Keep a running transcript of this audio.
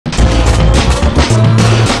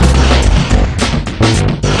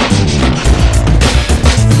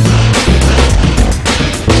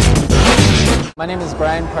My name is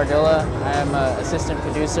Brian Pardilla. I am an assistant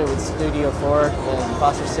producer with Studio 4 in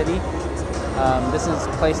Foster City. This is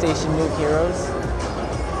PlayStation Move Heroes.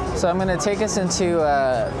 So I'm going to take us into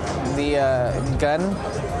the gun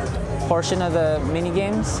portion of the mini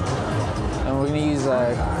games, and we're going to use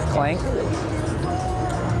Clank.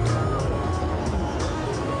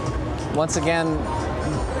 Once again,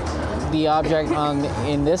 the object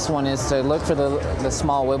in this one is to look for the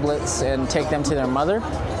small wiblets and take them to their mother.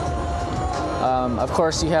 Of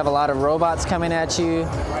course, you have a lot of robots coming at you,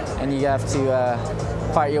 and you have to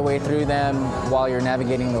fight your way through them while you're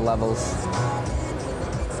navigating the levels.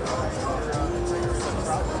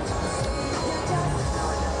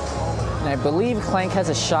 And I believe Clank has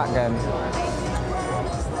a shotgun.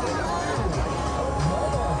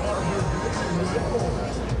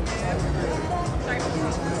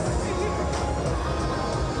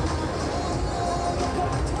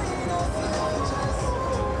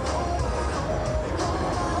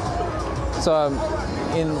 So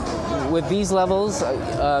with these levels,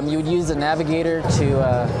 you would use the navigator to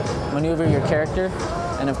maneuver your character,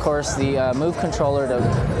 and of course the move controller to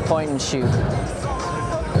point and shoot.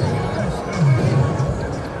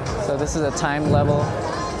 So this is a timed level.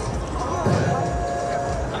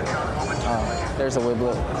 Oh, there's a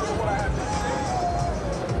wiblet.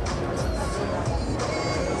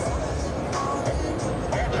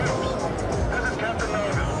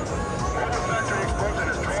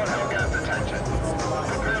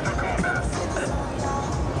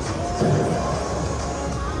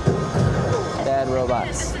 Bad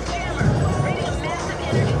robots.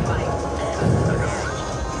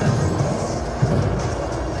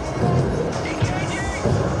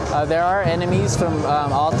 There are enemies from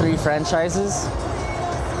all three franchises.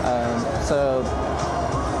 So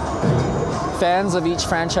fans of each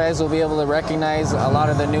franchise will be able to recognize a lot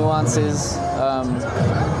of the nuances,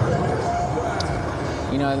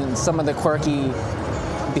 you know, and some of the quirky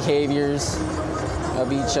behaviors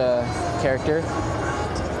of each character.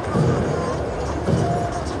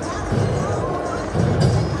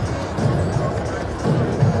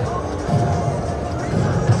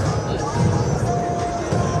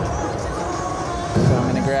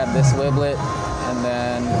 Grab this wiblet, and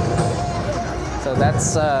then so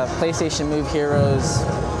that's PlayStation Move Heroes,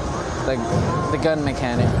 the gun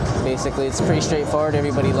mechanic. Basically, it's pretty straightforward.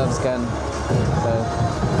 Everybody loves gun.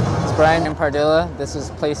 So it's Brian and Pardilla. This is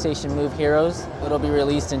PlayStation Move Heroes. It'll be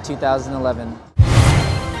released in 2011.